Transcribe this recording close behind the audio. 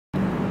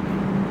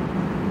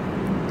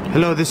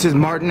Hello, this is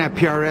Martin at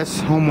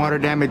PRS Home Water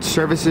Damage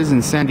Services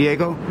in San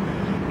Diego.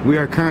 We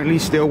are currently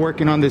still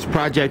working on this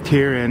project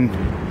here in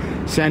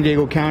San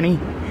Diego County,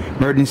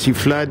 emergency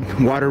flood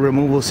water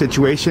removal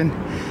situation.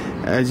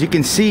 As you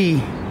can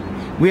see,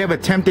 we have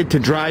attempted to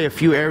dry a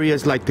few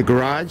areas like the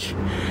garage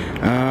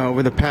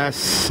over the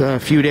past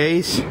few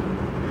days,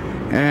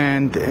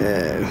 and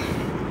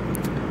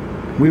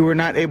we were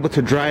not able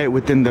to dry it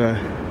within the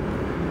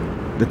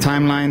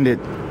timeline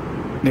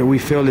that we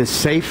feel is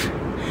safe.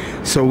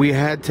 So we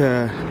had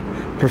to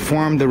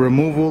perform the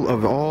removal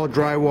of all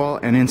drywall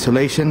and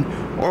insulation,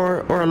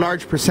 or a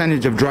large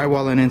percentage of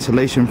drywall and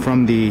insulation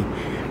from the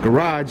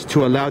garage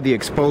to allow the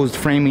exposed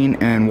framing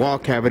and wall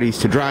cavities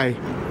to dry.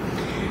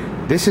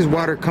 This is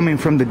water coming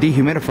from the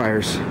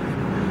dehumidifiers.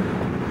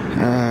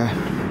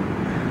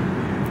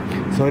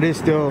 So it is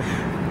still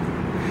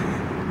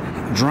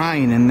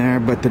drying in there,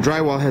 but the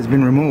drywall has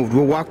been removed.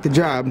 We'll walk the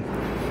job.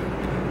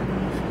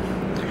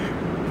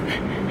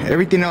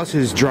 Everything else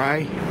is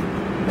dry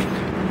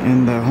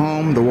in the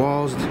home, the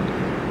walls,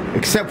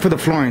 except for the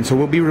flooring. So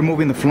we'll be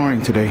removing the flooring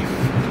today.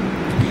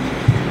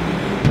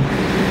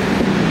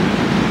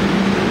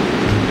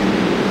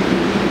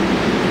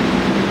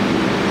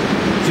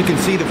 As you can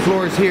see, the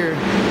floors here,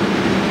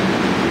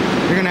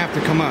 they're gonna have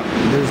to come up.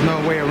 There's no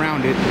way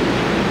around it.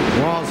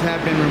 Walls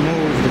have been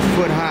removed a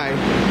foot high.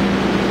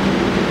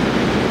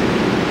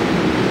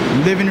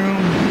 Living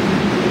room.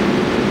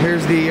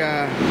 Here's the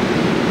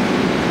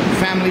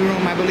family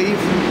room, I believe.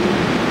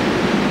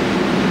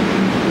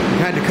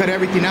 Had to cut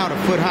everything out a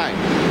foot high.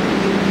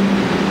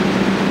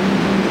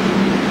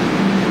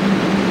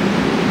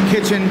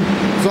 Kitchen,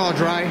 it's all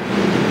dry.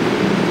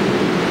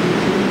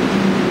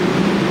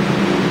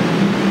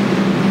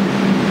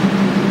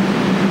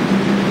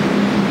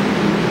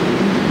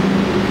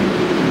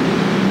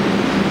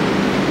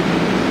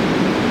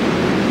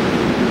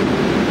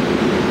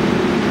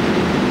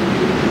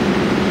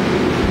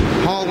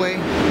 Hallway.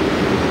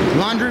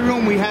 Laundry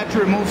room, we had to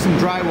remove some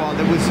drywall.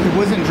 It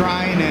wasn't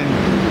drying, and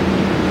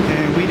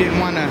we didn't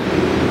want to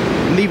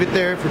leave it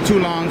there for too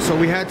long, so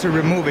we had to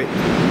remove it.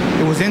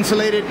 It was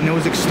insulated and it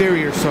was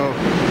exterior, so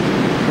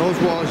those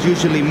walls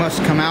usually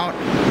must come out.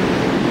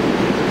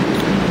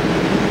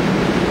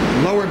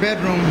 Lower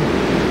bedroom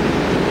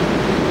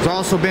has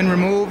also been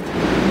removed.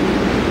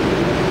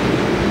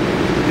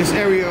 This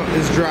area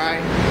is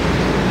dry.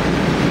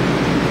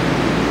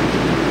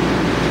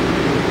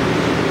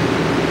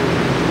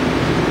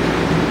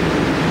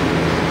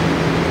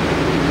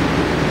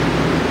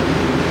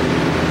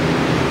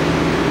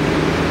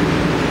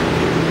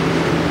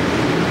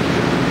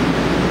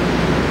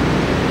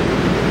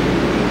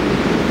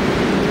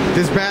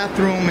 This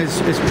bathroom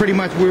is pretty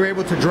much, we were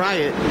able to dry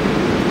it.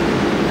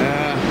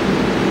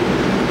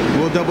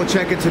 We'll double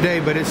check it today,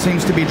 but it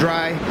seems to be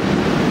dry.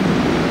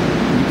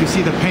 You can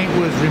see the paint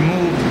was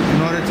removed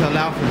in order to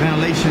allow for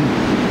ventilation.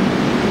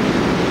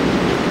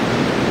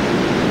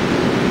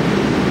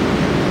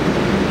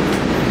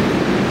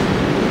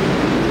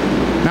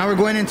 Now we're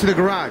going into the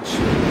garage.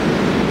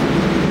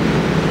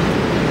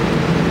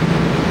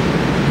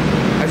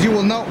 As you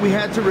will note, we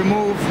had to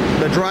remove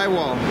the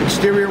drywall,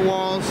 exterior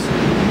walls.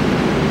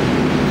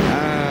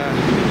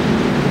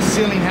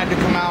 Ceiling had to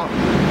come out,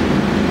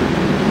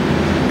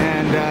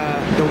 and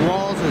the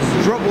walls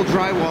is double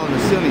drywall in the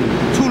ceiling.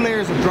 2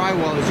 layers of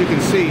drywall, as you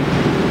can see,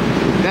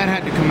 that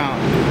had to come out.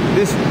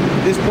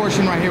 This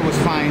portion right here was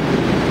fine.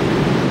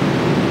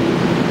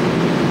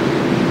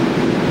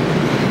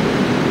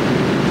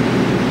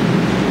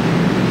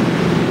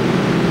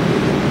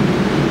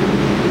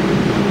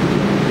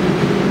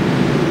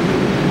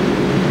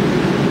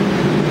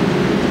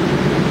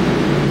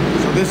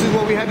 So this is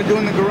what we had to do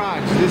in the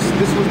garage.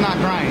 This was not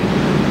drying.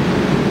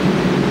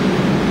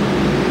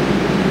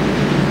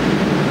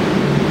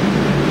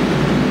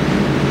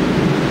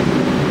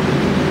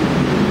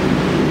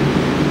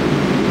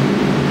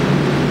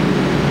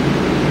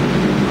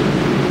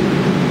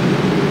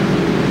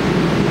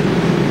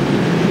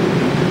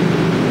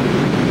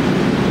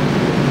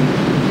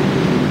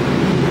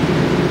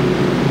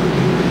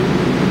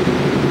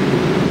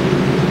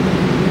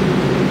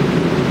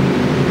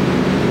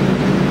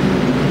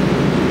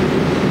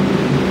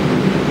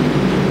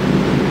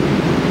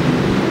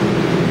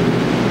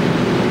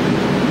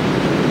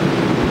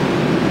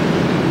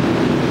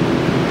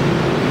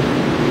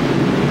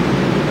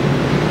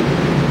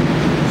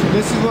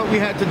 This is what we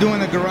had to do in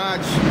the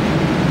garage.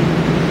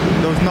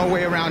 There was no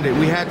way around it.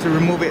 We had to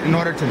remove it in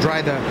order to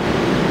dry the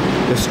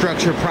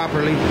structure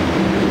properly.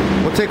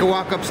 We'll take a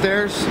walk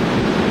upstairs.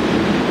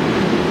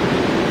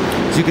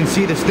 As you can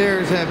see, the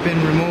stairs have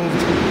been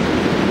removed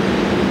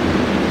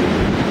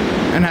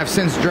and have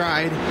since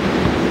dried.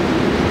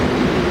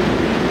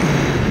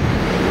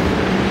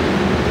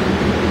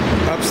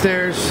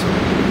 Upstairs,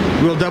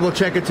 we'll double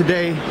check it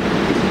today.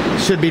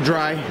 Should be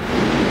dry.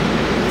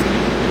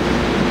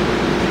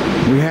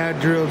 We had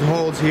drilled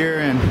holes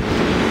here, and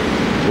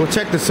we'll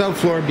check the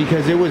subfloor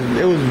because it was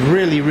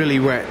really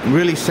wet,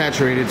 really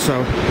saturated.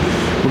 So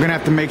we're gonna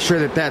have to make sure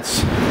that that's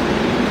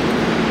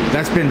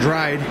been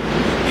dried.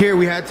 Here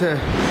we had to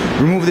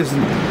remove this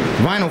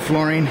vinyl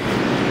flooring.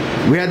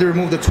 We had to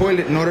remove the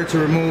toilet in order to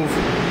remove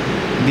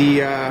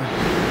the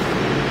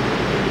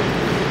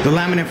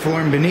laminate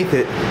flooring beneath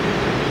it.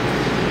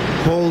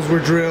 Holes were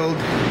drilled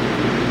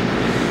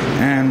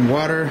and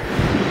water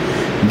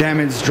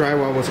damaged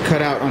drywall was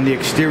cut out on the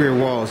exterior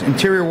walls.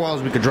 Interior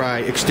walls we could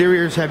dry.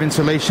 Exteriors have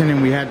insulation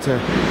and we had to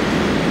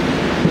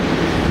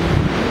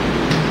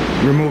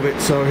remove it.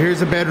 So here's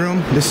the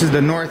bedroom. This is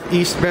the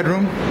northeast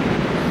bedroom.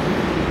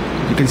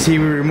 You can see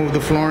we removed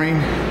the flooring.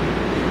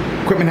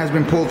 Equipment has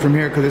been pulled from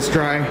here because it's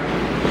dry.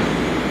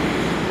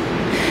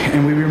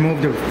 And we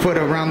removed a foot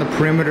around the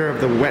perimeter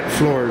of the wet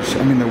floors,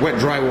 the wet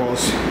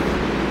drywalls.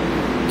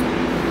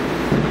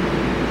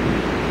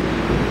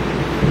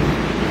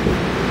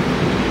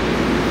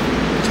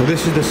 So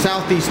this is the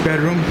southeast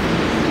bedroom.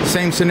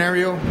 Same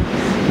scenario.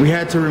 We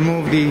had to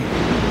remove the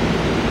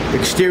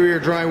exterior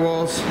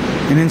drywalls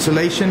and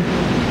insulation.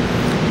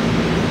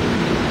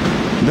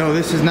 Though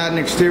this is not an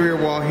exterior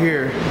wall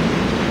here,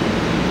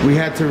 we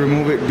had to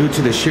remove it due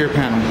to the shear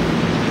panel.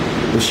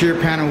 The shear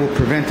panel will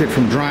prevent it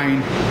from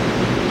drying,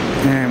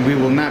 and we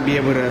will not be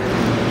able to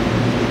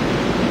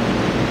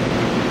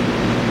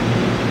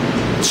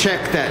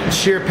check that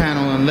shear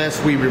panel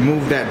unless we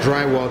remove that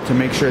drywall to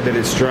make sure that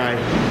it's dry.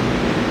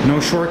 No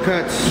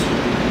shortcuts,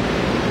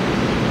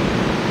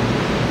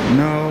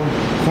 no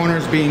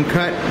corners being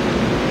cut,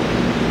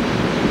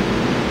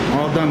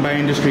 all done by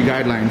industry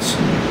guidelines.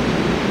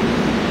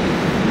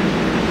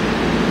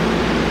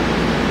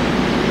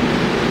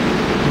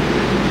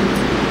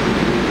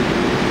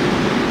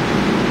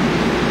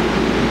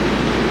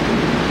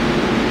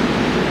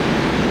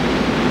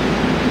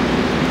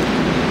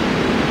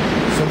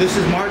 So this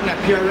is Martin at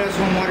PRS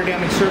Home Water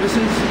Damage Services.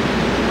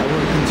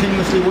 We're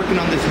continuously working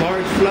on this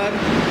large flood,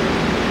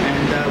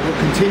 and we'll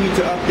continue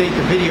to update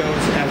the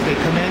videos as they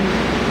come in.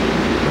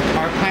 But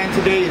our plan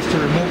today is to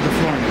remove the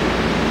flooring.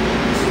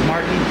 This is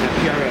Martin at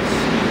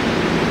PRS.